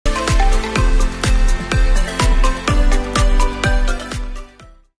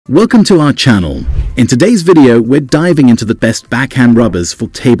Welcome to our channel. In today's video, we're diving into the best backhand rubbers for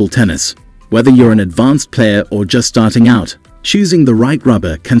table tennis. Whether you're an advanced player or just starting out, choosing the right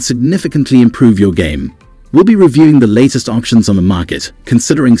rubber can significantly improve your game. We'll be reviewing the latest options on the market,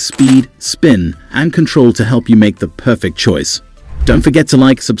 considering speed, spin, and control to help you make the perfect choice. Don't forget to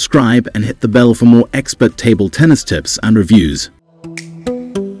like, subscribe, and hit the bell for more expert table tennis tips and reviews.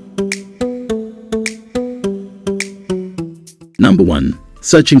 Number 1.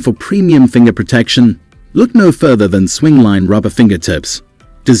 Searching for premium finger protection? Look no further than Swingline rubber fingertips.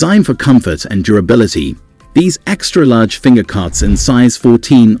 Designed for comfort and durability, these extra-large finger cuts in size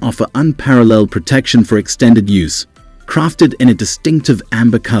 14 offer unparalleled protection for extended use. Crafted in a distinctive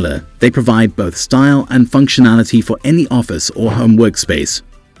amber color, they provide both style and functionality for any office or home workspace.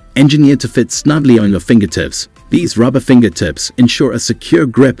 Engineered to fit snugly on your fingertips, these rubber fingertips ensure a secure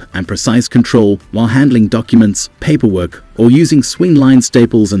grip and precise control while handling documents, paperwork, or using Swingline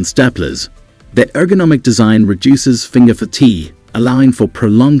staples and staplers. Their ergonomic design reduces finger fatigue, allowing for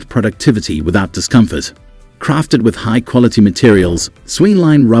prolonged productivity without discomfort. Crafted with high-quality materials,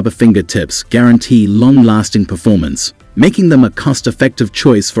 Swingline rubber fingertips guarantee long-lasting performance, making them a cost-effective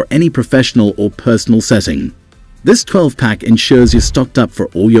choice for any professional or personal setting. This 12-pack ensures you're stocked up for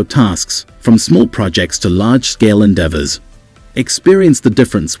all your tasks, from small projects to large-scale endeavors. Experience the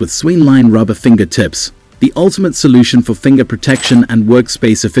difference with Swingline rubber fingertips, the ultimate solution for finger protection and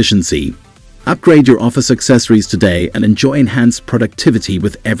workspace efficiency. Upgrade your office accessories today and enjoy enhanced productivity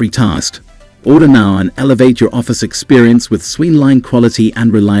with every task. Order now and elevate your office experience with Swingline quality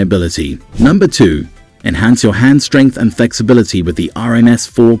and reliability. Number 2. Enhance your hand strength and flexibility with the RNS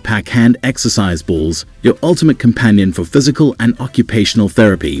 4-pack hand exercise balls, your ultimate companion for physical and occupational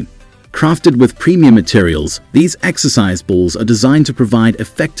therapy. Crafted with premium materials, these exercise balls are designed to provide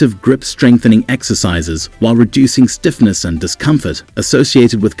effective grip-strengthening exercises while reducing stiffness and discomfort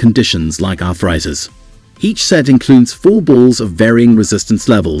associated with conditions like arthritis. Each set includes 4 balls of varying resistance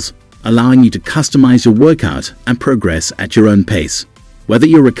levels, allowing you to customize your workout and progress at your own pace. Whether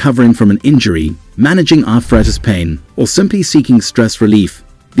you're recovering from an injury, managing arthritis pain, or simply seeking stress relief,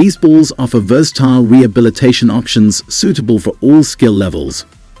 these balls offer versatile rehabilitation options suitable for all skill levels.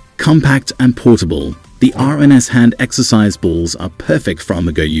 Compact and portable, the RNS hand exercise balls are perfect for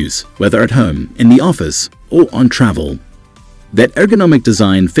on-the-go use, whether at home, in the office, or on travel. Their ergonomic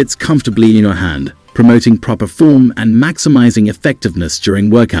design fits comfortably in your hand, promoting proper form and maximizing effectiveness during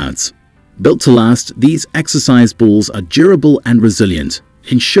workouts. Built to last, these exercise balls are durable and resilient,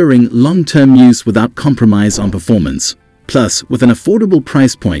 ensuring long-term use without compromise on performance. Plus, with an affordable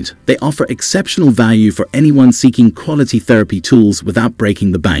price point, they offer exceptional value for anyone seeking quality therapy tools without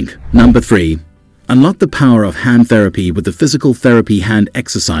breaking the bank. Number 3. Unlock the power of hand therapy with the Physical Therapy Hand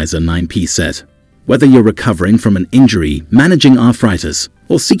Exerciser 9-piece set. Whether you're recovering from an injury, managing arthritis,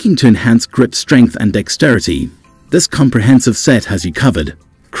 or seeking to enhance grip strength and dexterity, this comprehensive set has you covered.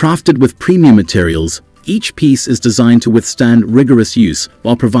 Crafted with premium materials, each piece is designed to withstand rigorous use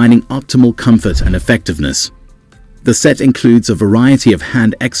while providing optimal comfort and effectiveness. The set includes a variety of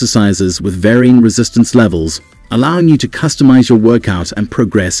hand exercises with varying resistance levels, allowing you to customize your workout and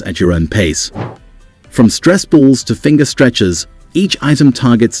progress at your own pace. From stress balls to finger stretchers, each item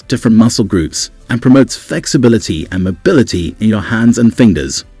targets different muscle groups and promotes flexibility and mobility in your hands and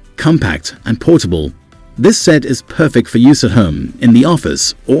fingers. Compact and portable, this set is perfect for use at home, in the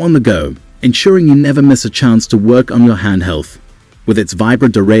office, or on the go, ensuring you never miss a chance to work on your hand health. With its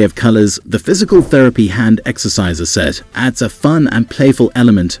vibrant array of colors, the Physical Therapy Hand Exerciser set adds a fun and playful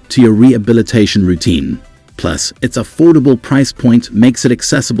element to your rehabilitation routine. Plus, its affordable price point makes it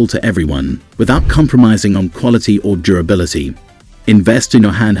accessible to everyone, without compromising on quality or durability. Invest in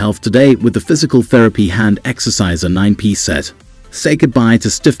your hand health today with the Physical Therapy Hand Exerciser 9-piece set. Say goodbye to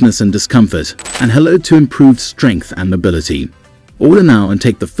stiffness and discomfort, and hello to improved strength and mobility. Order now and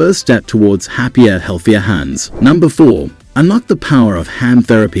take the first step towards happier, healthier hands. Number 4. Unlock the power of hand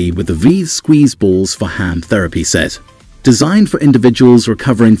therapy with the Vive Squeeze Balls for Hand Therapy set. Designed for individuals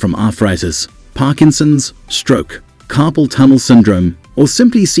recovering from arthritis, Parkinson's, stroke, carpal tunnel syndrome, or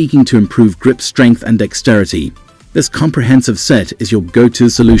simply seeking to improve grip strength and dexterity, this comprehensive set is your go-to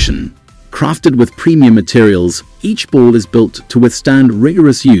solution. Crafted with premium materials, each ball is built to withstand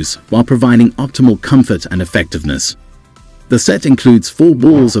rigorous use while providing optimal comfort and effectiveness. The set includes 4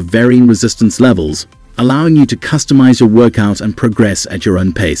 balls of varying resistance levels, allowing you to customize your workout and progress at your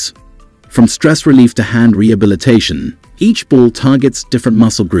own pace. From stress relief to hand rehabilitation, each ball targets different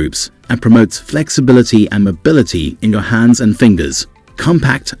muscle groups and promotes flexibility and mobility in your hands and fingers.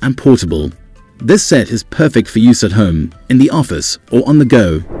 Compact and portable, this set is perfect for use at home, in the office, or on the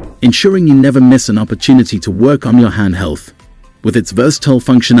go, ensuring you never miss an opportunity to work on your hand health. With its versatile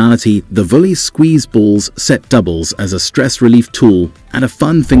functionality, the Vive squeeze balls set doubles as a stress relief tool and a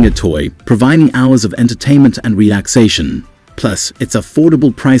fun finger toy, providing hours of entertainment and relaxation. Plus, its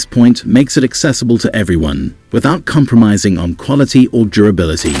affordable price point makes it accessible to everyone, without compromising on quality or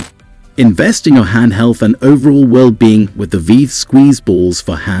durability. Invest in your hand health and overall well-being with the Vive squeeze balls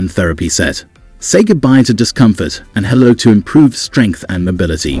for hand therapy set. Say goodbye to discomfort and hello to improved strength and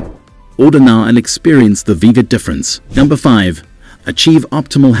mobility. Order now and experience the Vive difference. Number 5. Achieve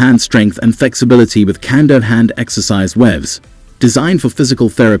optimal hand strength and flexibility with CanDo hand exercise waves. Designed for physical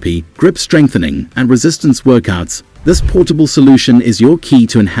therapy, grip strengthening, and resistance workouts, this portable solution is your key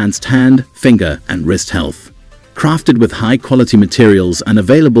to enhanced hand, finger, and wrist health. Crafted with high-quality materials and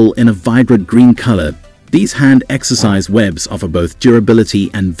available in a vibrant green color, these hand exercise webs offer both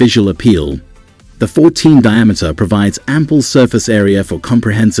durability and visual appeal. The 14 diameter provides ample surface area for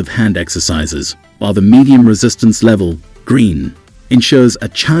comprehensive hand exercises, while the medium resistance level, green, ensures a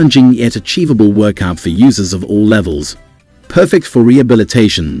challenging yet achievable workout for users of all levels. Perfect for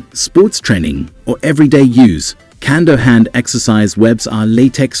rehabilitation, sports training, or everyday use, CanDo hand exercise webs are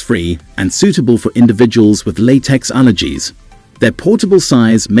latex-free and suitable for individuals with latex allergies. Their portable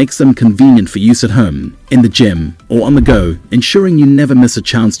size makes them convenient for use at home, in the gym, or on the go, ensuring you never miss a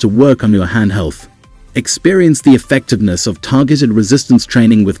chance to work on your hand health. Experience the effectiveness of targeted resistance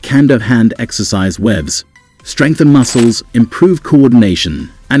training with CanDo hand exercise webs. Strengthen muscles, improve coordination,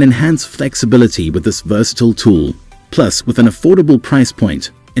 and enhance flexibility with this versatile tool. Plus, with an affordable price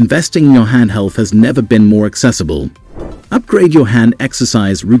point, investing in your hand health has never been more accessible. Upgrade your hand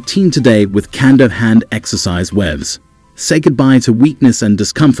exercise routine today with CanDo hand exercise webs. Say goodbye to weakness and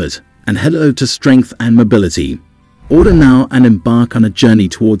discomfort, and hello to strength and mobility. Order now and embark on a journey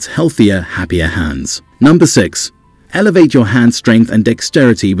towards healthier, happier hands. Number 6. Elevate your hand strength and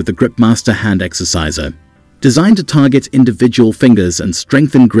dexterity with the Gripmaster hand exerciser. Designed to target individual fingers and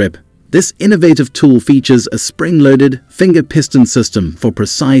strengthen grip, this innovative tool features a spring-loaded finger piston system for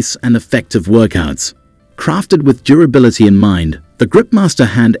precise and effective workouts. Crafted with durability in mind, the Gripmaster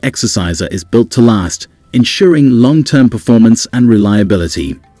hand exerciser is built to last, ensuring long-term performance and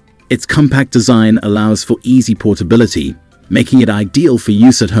reliability. Its compact design allows for easy portability, making it ideal for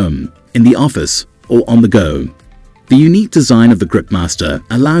use at home, in the office, or on the go. The unique design of the Gripmaster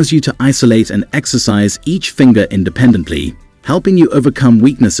allows you to isolate and exercise each finger independently, helping you overcome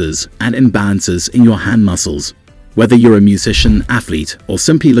weaknesses and imbalances in your hand muscles. Whether you're a musician, athlete, or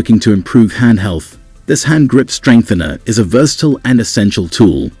simply looking to improve hand health, this hand grip strengthener is a versatile and essential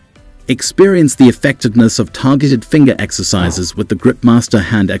tool. Experience the effectiveness of targeted finger exercises with the Gripmaster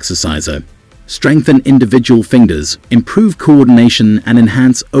hand exerciser. Strengthen individual fingers, improve coordination, and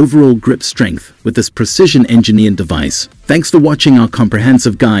enhance overall grip strength with this precision-engineered device. Thanks for watching our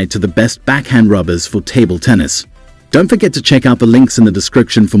comprehensive guide to the best backhand rubbers for table tennis. Don't forget to check out the links in the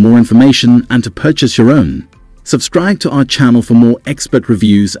description for more information and to purchase your own. Subscribe to our channel for more expert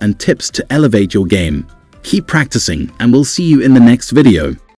reviews and tips to elevate your game. Keep practicing, and we'll see you in the next video.